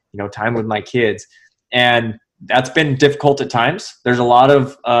wife, time with my kids. And that's been difficult at times. There's a lot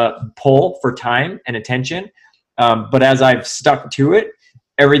of pull for time and attention. But as I've stuck to it,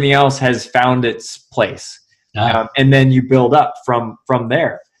 everything else has found its place. And then you build up from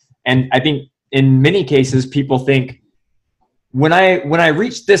there. And I think in many cases, people think, when I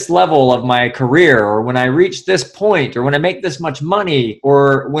reach this level of my career, or when I reach this point, or when I make this much money,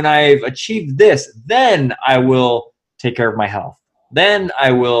 or when I've achieved this, then I will take care of my health. Then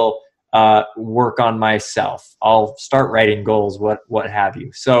I will work on myself. I'll start writing goals, what have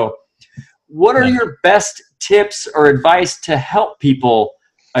you. So what are your best tips or advice to help people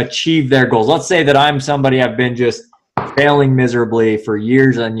achieve their goals? Let's say that I'm somebody, I've been just failing miserably for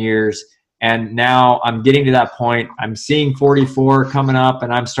years and years, And now I'm getting to that point. I'm seeing 44 coming up,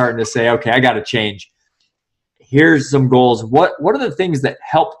 and I'm starting to say, okay, I got to change. Here's some goals. What are the things that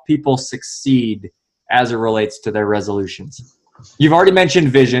help people succeed as it relates to their resolutions? You've already mentioned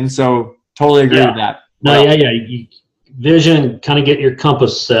vision, so totally agree with that. No, vision, kind of get your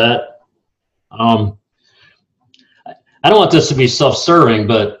compass set. I don't want this to be self-serving,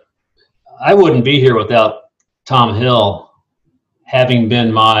 but I wouldn't be here without Tom Hill having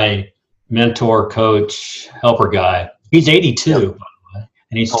been my mentor, coach, helper guy. He's 82, by the way,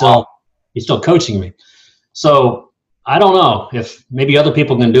 and he's still coaching me. So I don't know if maybe other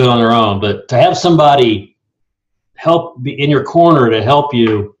people can do it on their own, but to have somebody be in your corner to help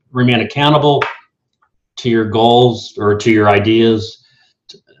you remain accountable to your goals or to your ideas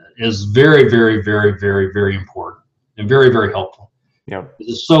is very, very, very, very, very important and very, very helpful. Yeah,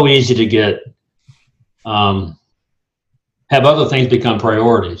 it's so easy to get have other things become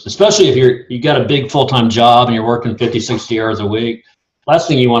priorities, especially if you got a big full-time job and you're working 50, 60 hours a week. Last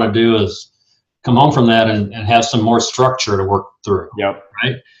thing you want to do is come home from that and have some more structure to work through. Yep.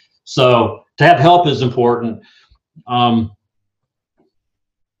 Right. So to have help is important. I'm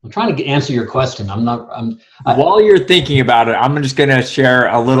trying to answer your question. While you're thinking about it, I'm just going to share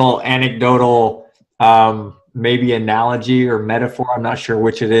a little anecdotal, maybe analogy or metaphor. I'm not sure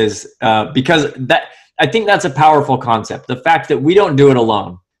which it is, because I think that's a powerful concept. The fact that we don't do it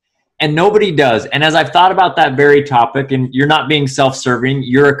alone, and nobody does. And as I've thought about that very topic, and you're not being self-serving,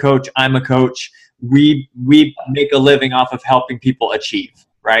 you're a coach, I'm a coach. We make a living off of helping people achieve,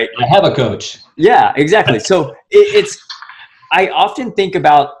 right? I have a coach. Yeah, exactly. So I often think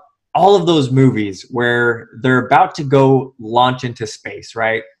about all of those movies where they're about to go launch into space,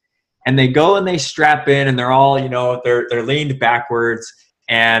 right? And they go and they strap in, and they're all, they're leaned backwards,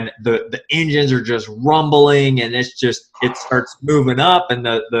 and the engines are just rumbling, and it starts moving up, and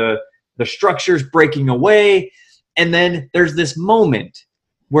the structure's breaking away. And then there's this moment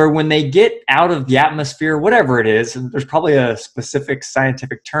where when they get out of the atmosphere, whatever it is, and there's probably a specific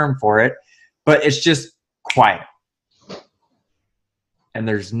scientific term for it, but it's just quiet. And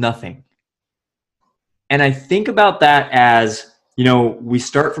there's nothing. And I think about that as, we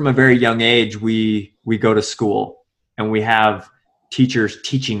start from a very young age, we go to school, and we have teachers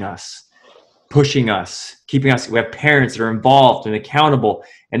teaching us, pushing us, keeping us. We have parents that are involved and accountable.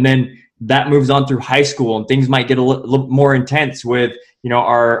 And then that moves on through high school, and things might get a little more intense with,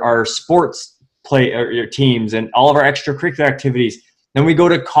 our sports teams and all of our extracurricular activities. Then we go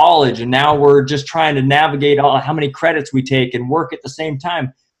to college, and now we're just trying to navigate how many credits we take and work at the same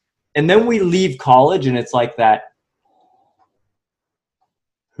time. And then we leave college, and it's like that.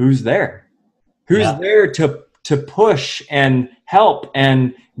 Who's there? Who's there to push and help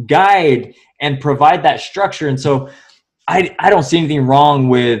and guide and provide that structure? And so I don't see anything wrong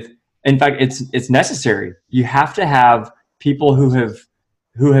with, in fact, it's necessary. You have to have people who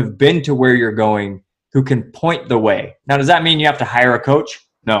have been to where you're going, who can point the way. Now, does that mean you have to hire a coach?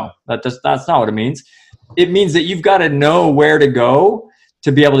 No, that's not what it means. It means that you've got to know where to go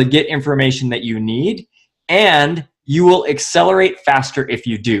to be able to get information that you need, and you will accelerate faster if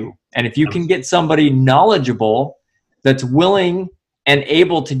you do. And if you can get somebody knowledgeable that's willing and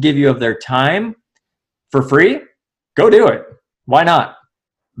able to give you of their time for free, go do it. Why not?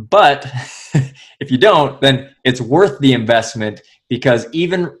 But if you don't, then it's worth the investment, because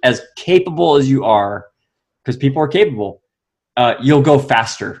even as capable as you are, because people are capable, you'll go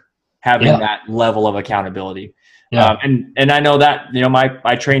faster having that level of accountability. Yeah. And I know that,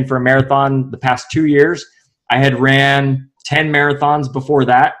 I trained for a marathon the past 2 years. I had ran 10 marathons before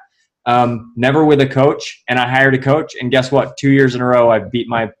that, never with a coach, and I hired a coach. And guess what? 2 years in a row, I beat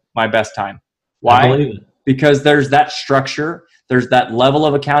my best time. Why? I believe it. Because there's that structure, there's that level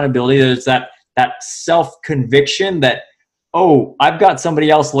of accountability, there's that self-conviction that, oh, I've got somebody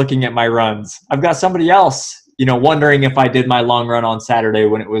else looking at my runs. I've got somebody else, wondering if I did my long run on Saturday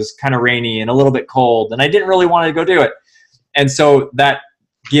when it was kind of rainy and a little bit cold, and I didn't really want to go do it. And so that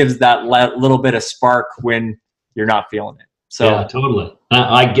gives that little bit of spark when you're not feeling it. So yeah, totally.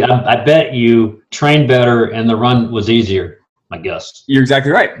 I bet you trained better and the run was easier, I guess. You're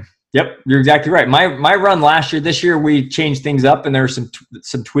exactly right. Yep, you're exactly right. My run last year, this year we changed things up, and there were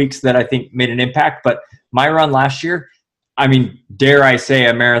some tweaks that I think made an impact. But my run last year, I mean, dare I say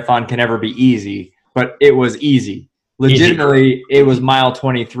a marathon can never be easy, but it was easy. Legitimately, it was mile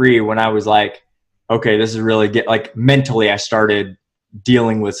 23 when I was like, okay, this is really mentally I started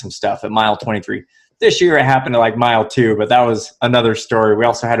dealing with some stuff at mile 23. This year it happened at mile 2, but that was another story. We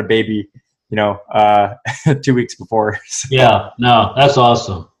also had a baby, 2 weeks before. So. Yeah, no, that's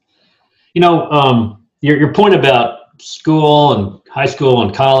awesome. Your point about school and high school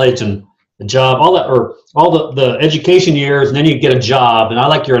and college and a job, all that, or all the education years, and then you get a job. And I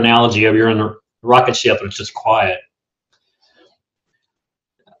like your analogy of you're in a rocket ship and it's just quiet.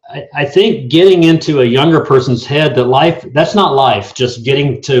 I think getting into a younger person's head that life, that's not life, just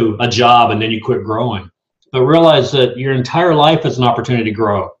getting to a job and then you quit growing. But realize that your entire life is an opportunity to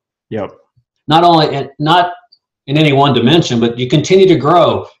grow. Yep. Not in any one dimension, but you continue to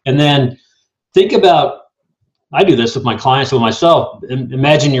grow. And then think about, I do this with my clients, with myself.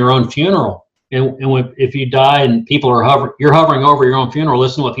 Imagine your own funeral. And if you die and people are you're hovering over your own funeral,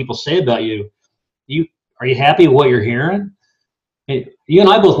 listen to what people say about you. Are you happy with what you're hearing? You and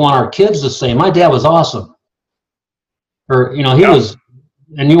I both want our kids to say, my dad was awesome. Or, he was,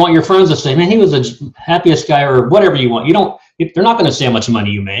 and you want your friends to say, man, he was the happiest guy, or whatever you want. They're not going to say how much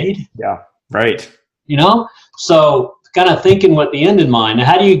money you made. Yeah, right. So kind of thinking with the end in mind. Now,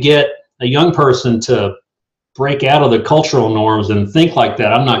 how do you get a young person to break out of the cultural norms and think like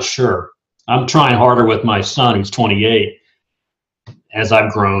that? I'm not sure. I'm trying harder with my son, who's 28, as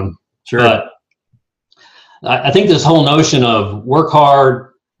I've grown. Sure. But I think this whole notion of work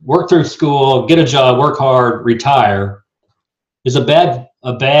hard, work through school, get a job, work hard, retire is a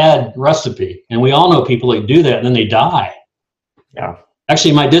bad recipe. And we all know people that do that and then they die. Yeah.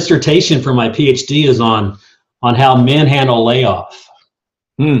 Actually, my dissertation for my PhD is on how men handle layoff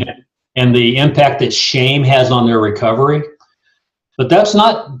and the impact that shame has on their recovery. But that's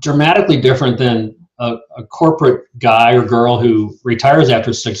not dramatically different than a corporate guy or girl who retires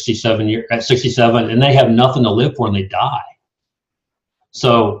after 67 and they have nothing to live for and they die.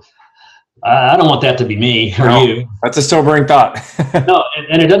 So I don't want that to be me or you. That's a sobering thought. No,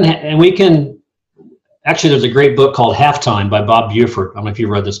 and it doesn't. And we can actually. There's a great book called Halftime by Bob Buford. I don't know if you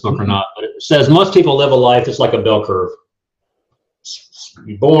read this book or not, but it says most people live a life. It's like a bell curve.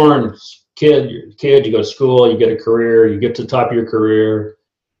 You're born, you go to school, you get a career, you get to the top of your career,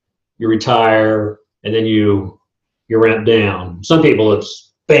 you retire. And then you ramp down. Some people,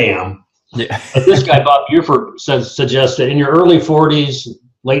 it's bam. Yeah. But this guy, Bob Buford, suggests that in your early 40s,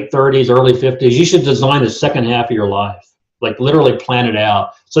 late 30s, early 50s, you should design the second half of your life, like literally plan it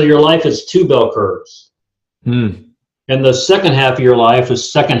out. So your life is 2 bell curves. And the second half of your life, the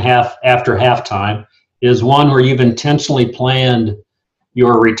second half after halftime, is one where you've intentionally planned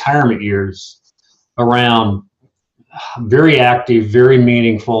your retirement years around very active, very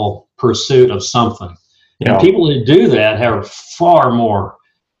meaningful pursuit of something. And people who do that have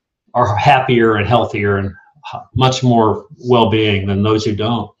are happier and healthier and much more well-being than those who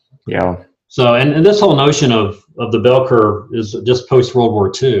don't. Yeah. So, and this whole notion of the bell curve is just post World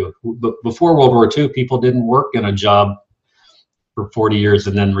War II. But before World War II, people didn't work in a job for 40 years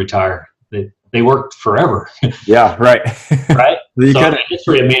and then retire. They worked forever. Yeah, right. Right? So in the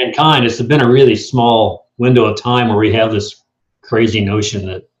history of mankind, it's been a really small window of time where we have this crazy notion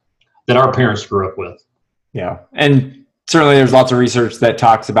that our parents grew up with. Yeah. And certainly there's lots of research that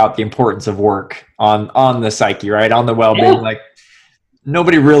talks about the importance of work on the psyche, right? On the well-being. Like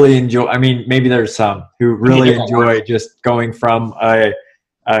nobody really maybe there's some who really enjoy just going from a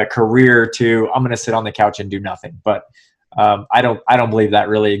career to I'm going to sit on the couch and do nothing. But I don't believe that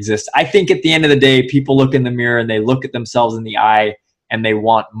really exists. I think at the end of the day, people look in the mirror and they look at themselves in the eye and they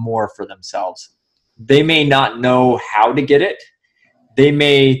want more for themselves. They may not know how to get it. They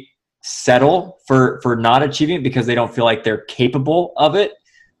may settle for not achieving it because they don't feel like they're capable of it.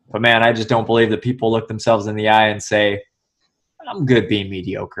 But man, I just don't believe that people look themselves in the eye and say, I'm good being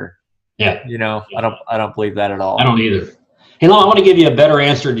mediocre. Yeah. I don't believe that at all. I don't either. Hey, Lon, I want to give you a better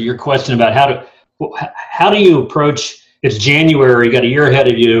answer to your question about how do you approach, it's January, you got a year ahead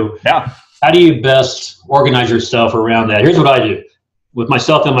of you. Yeah. How do you best organize yourself around that? Here's what I do with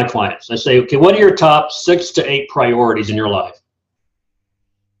myself and my clients. I say, okay, what are your top 6 to 8 priorities in your life?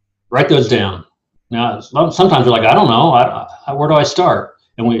 Write those down. Now, sometimes you're like, I don't know. Where do I start?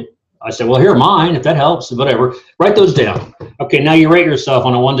 And I say, well, here are mine, if that helps, whatever. Write those down. Okay, now you rate yourself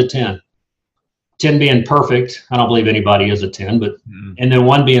on a 1 to 10. 10 being perfect. I don't believe anybody is a 10, but and then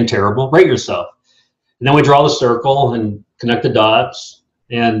 1 being terrible. Rate yourself. And then we draw the circle and connect the dots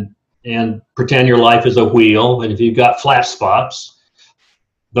and pretend your life is a wheel. And if you've got flat spots,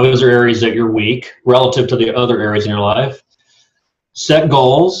 those are areas that you're weak relative to the other areas in your life. Set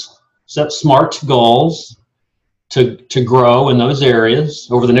goals. Set smart goals to grow in those areas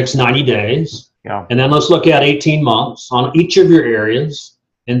over the next 90 days. Yeah. And then let's look at 18 months on each of your areas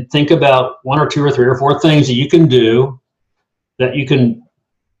and think about 1 or 2 or 3 or 4 things that you can do that you can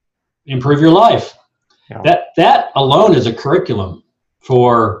improve your life. Yeah. That alone is a curriculum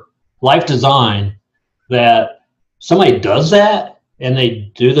for life design, that somebody does that and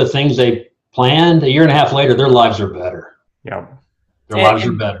they do the things they planned, a year and a half later, their lives are better. Yeah. Their lives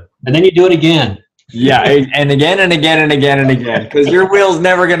are better. And then you do it again. Yeah, and again and again and again and again, because your wheel's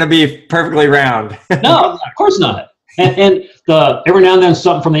never going to be perfectly round. No, of course not. And every now and then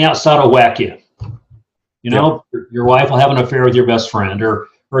something from the outside will whack you. You know, your wife will have an affair with your best friend, or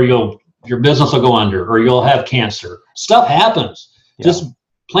your business will go under, or you'll have cancer. Stuff happens. Yeah. Just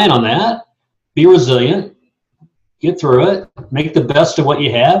plan on that. Be resilient. Get through it. Make the best of what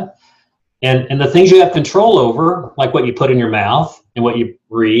you have. And the things you have control over, like what you put in your mouth and what you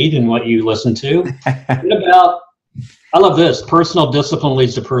read and what you listen to. I love this. Personal discipline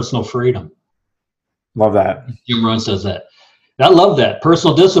leads to personal freedom. Love that. Jim Rohn says that. And I love that.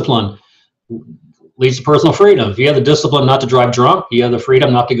 Personal discipline leads to personal freedom. If you have the discipline not to drive drunk, you have the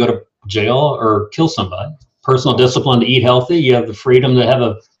freedom not to go to jail or kill somebody. Personal discipline to eat healthy, you have the freedom to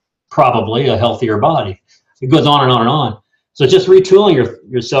have probably a healthier body. It goes on and on and on. So just retooling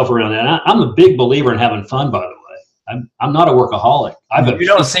yourself around that. I'm a big believer in having fun, by the way. I'm not a workaholic. You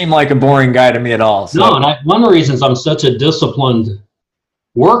don't seem like a boring guy to me at all. So. No, and one of the reasons I'm such a disciplined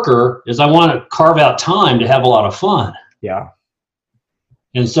worker is I want to carve out time to have a lot of fun. Yeah.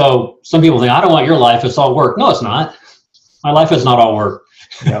 And so some people think, I don't want your life, it's all work. No, it's not. My life is not all work.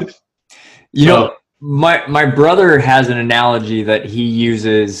 Yep. You know, my brother has an analogy that he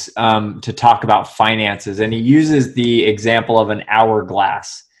uses to talk about finances, and he uses the example of an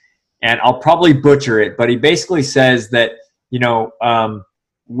hourglass. And I'll probably butcher it, but he basically says that, you know,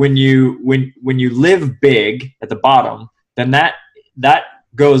 when you live big at the bottom, then that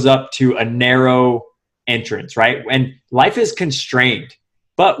goes up to a narrow entrance, right? And life is constrained.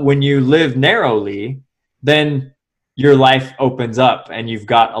 But when you live narrowly, then your life opens up and you've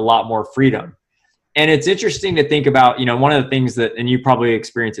got a lot more freedom. And it's interesting to think about, you know, one of the things that, and you probably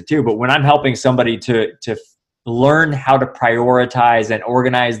experience it too, but when I'm helping somebody to learn how to prioritize and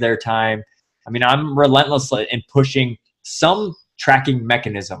organize their time, I mean, I'm relentless in pushing some tracking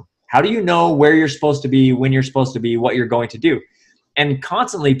mechanism. How do you know where you're supposed to be, when you're supposed to be, what you're going to do? And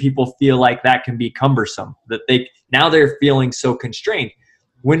constantly people feel like that can be cumbersome, that now they're feeling so constrained.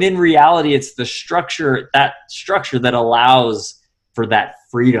 When in reality, it's the structure that allows for that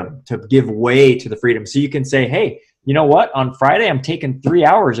freedom, to give way to the freedom. So you can say, hey, you know what? On Friday, I'm taking 3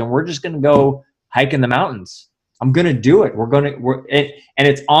 hours and we're just going to go hike in the mountains. I'm going to do it. And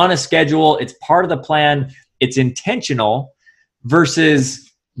it's on a schedule. It's part of the plan. It's intentional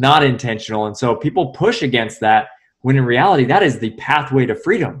versus not intentional. And so people push against that when in reality, that is the pathway to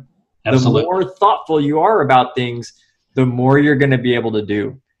freedom. Absolutely. The more thoughtful you are about things, the more you're going to be able to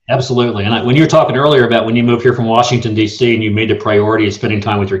do. Absolutely. And when you were talking earlier about when you moved here from Washington, D.C., and you made a priority of spending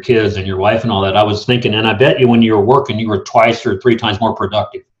time with your kids and your wife and all that, I was thinking, and I bet you when you were working, you were 2 or 3 times more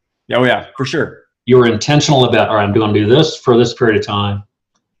productive. Oh, yeah, for sure. You were intentional about, all right, I'm going to do this for this period of time,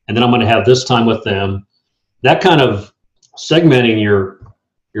 and then I'm going to have this time with them. That kind of segmenting your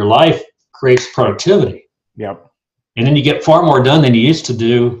life creates productivity. Yep. And then you get far more done than you used to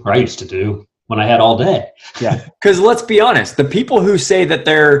do, or I used to do, when I had all day. Yeah. Because let's be honest, the people who say that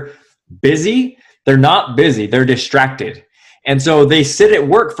they're busy, they're not busy, they're distracted. And so they sit at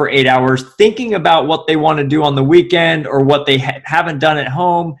work for 8 hours thinking about what they want to do on the weekend or what they haven't done at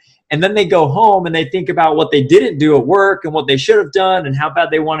home. And then they go home and they think about what they didn't do at work and what they should have done and how bad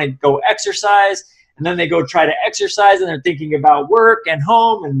they want to go exercise. And then they go try to exercise and they're thinking about work and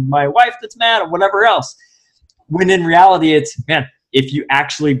home and my wife that's mad or whatever else. When in reality, it's, man, if you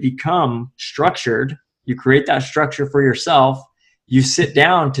actually become structured, you create that structure for yourself, you sit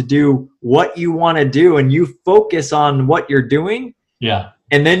down to do what you want to do and you focus on what you're doing. Yeah.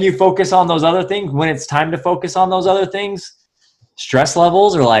 And then you focus on those other things. When it's time to focus on those other things, stress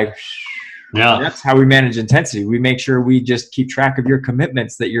levels are like, yeah. That's how we manage intensity. We make sure we just keep track of your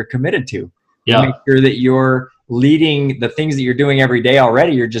commitments that you're committed to. Yeah. We make sure that you're leading the things that you're doing every day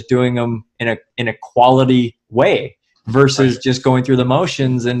already. You're just doing them in a quality way versus just going through the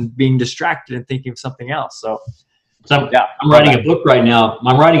motions and being distracted and thinking of something else. So yeah, I'm writing a book right now.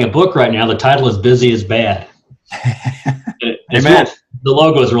 The title is Busy is Bad. Amen. The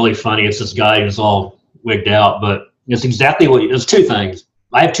logo is really funny. It's this guy who's all wigged out, but it's exactly it's 2 things.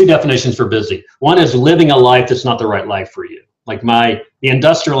 I have 2 definitions for busy. One is living a life that's not the right life for you. Like the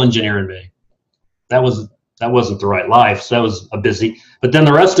industrial engineer in me. That wasn't the right life. So that was a busy. But then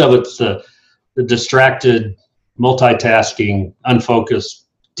the rest of it's the distracted, multitasking, unfocused,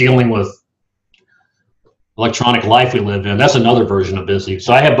 dealing with electronic life we live in. That's another version of busy.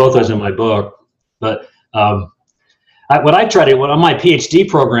 So I have both those in my book. But on my PhD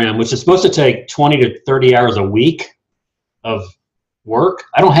program, which is supposed to take 20 to 30 hours a week of work,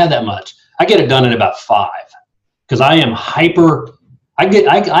 I don't have that much. I get it done in about 5 because I am hyper. I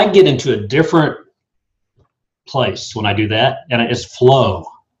get into a different place when I do that, and it's flow.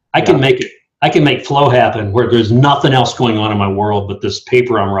 I can make flow happen where there's nothing else going on in my world but this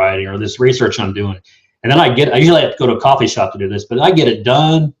paper I'm writing or this research I'm doing. And then I usually have to go to a coffee shop to do this, but I get it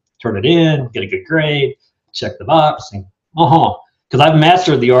done, turn it in, get a good grade, check the box, and because I've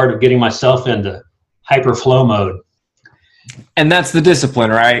mastered the art of getting myself into hyper flow mode. And that's the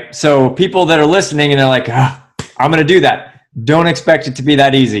discipline, right? So people that are listening and they're like, I'm going to do that. Don't expect it to be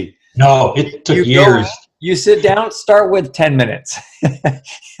that easy. No, it took years. You sit down, start with 10 minutes.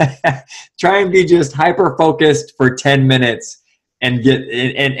 Try and be just hyper focused for 10 minutes and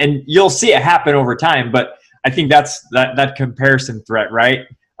you'll see it happen over time. But I think that's that comparison threat, right?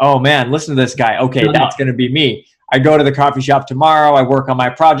 Oh man, listen to this guy. Okay, that's going to be me. I go to the coffee shop tomorrow. I work on my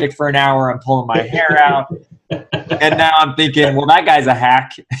project for an hour. I'm pulling my hair out. And now I'm thinking, well, that guy's a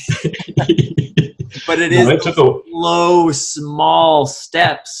hack. But it is slow, small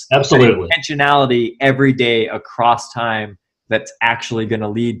steps. Absolutely. Intentionality every day across time that's actually going to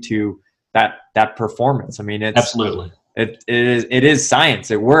lead to that performance. I mean, absolutely. It is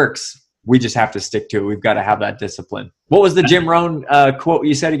science. It works. We just have to stick to it. We've got to have that discipline. What was the Jim Rohn quote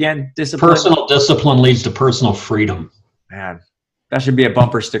you said again? Discipline. Personal discipline leads to personal freedom. Man, that should be a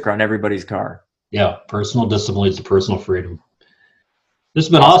bumper sticker on everybody's car. Yeah, personal discipline leads to personal freedom. This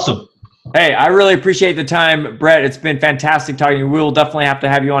has been awesome. Hey, I really appreciate the time, Brett. It's been fantastic talking to you. We will definitely have to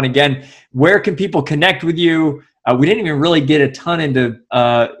have you on again. Where can people connect with you? We didn't even really get a ton into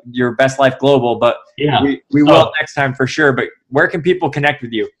your Best Life Global, but yeah, we will next time for sure. But where can people connect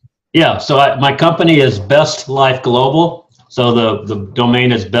with you? Yeah, so my company is Best Life Global. So the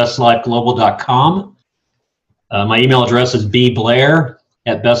domain is bestlifeglobal.com. My email address is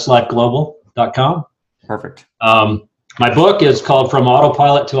bblair@bestlifeglobal.com. Perfect. My book is called From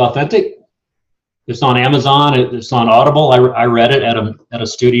Autopilot to Authentic. It's on Amazon. It's on Audible. I read it at a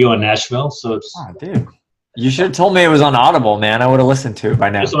studio in Nashville. So it's. Oh, dude. You should have told me it was on Audible, man. I would have listened to it by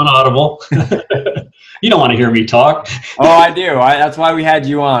now. It's on Audible. You don't want to hear me talk. Oh, I do. That's why we had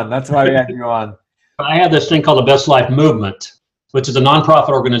you on. I have this thing called the Best Life Movement, which is a nonprofit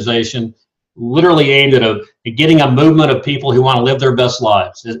organization literally aimed at getting a movement of people who want to live their best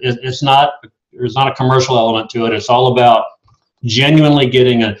lives. There's not a commercial element to it. It's all about genuinely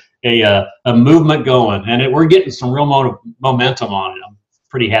getting a movement going. And we're getting some real momentum on it. I'm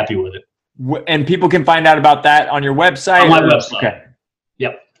pretty happy with it. And people can find out about that on your website? On my website. Okay.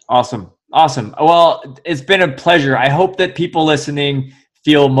 Yep. Awesome. Well, it's been a pleasure. I hope that people listening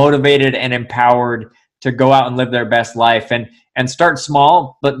feel motivated and empowered to go out and live their best life and start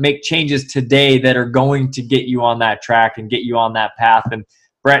small, but make changes today that are going to get you on that track and get you on that path. And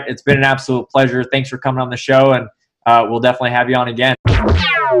Brett, it's been an absolute pleasure. Thanks for coming on the show, and we'll definitely have you on again.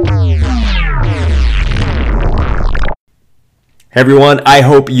 Hey everyone, I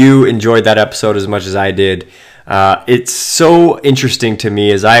hope you enjoyed that episode as much as I did. It's so interesting to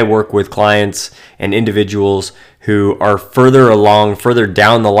me as I work with clients and individuals who are further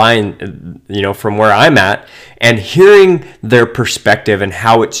down the line, from where I'm at, and hearing their perspective and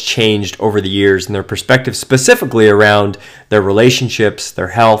how it's changed over the years, and their perspective specifically around their relationships, their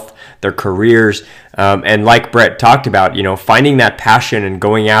health, their careers, and like Brett talked about, finding that passion and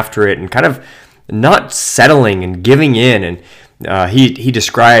going after it and kind of not settling and giving in. And he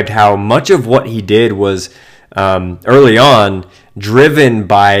described how much of what he did was early on driven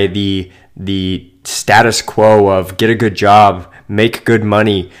by the status quo of get a good job, make good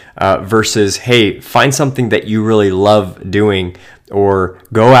money, versus, hey, find something that you really love doing or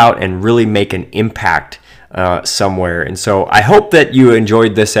go out and really make an impact somewhere. And so I hope that you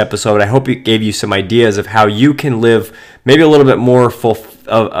enjoyed this episode. I hope it gave you some ideas of how you can live maybe a little bit more of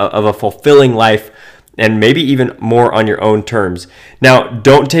a fulfilling life, and maybe even more on your own terms. Now,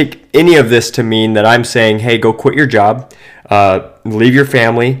 don't take any of this to mean that I'm saying, hey, go quit your job, leave your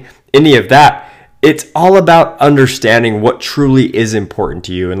family, any of that. It's all about understanding what truly is important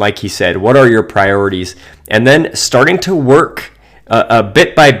to you. And like he said, what are your priorities? And then starting to work a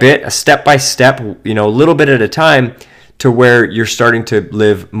bit by bit, a step by step, a little bit at a time, to where you're starting to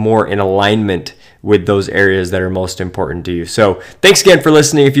live more in alignment with those areas that are most important to you. So thanks again for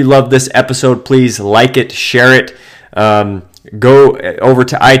listening. If you love this episode, please like it, share it. Go over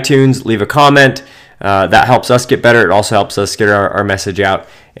to iTunes, leave a comment. That helps us get better. It also helps us get our message out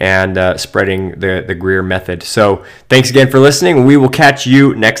and spreading the Greer method. So thanks again for listening. We will catch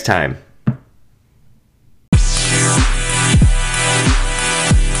you next time.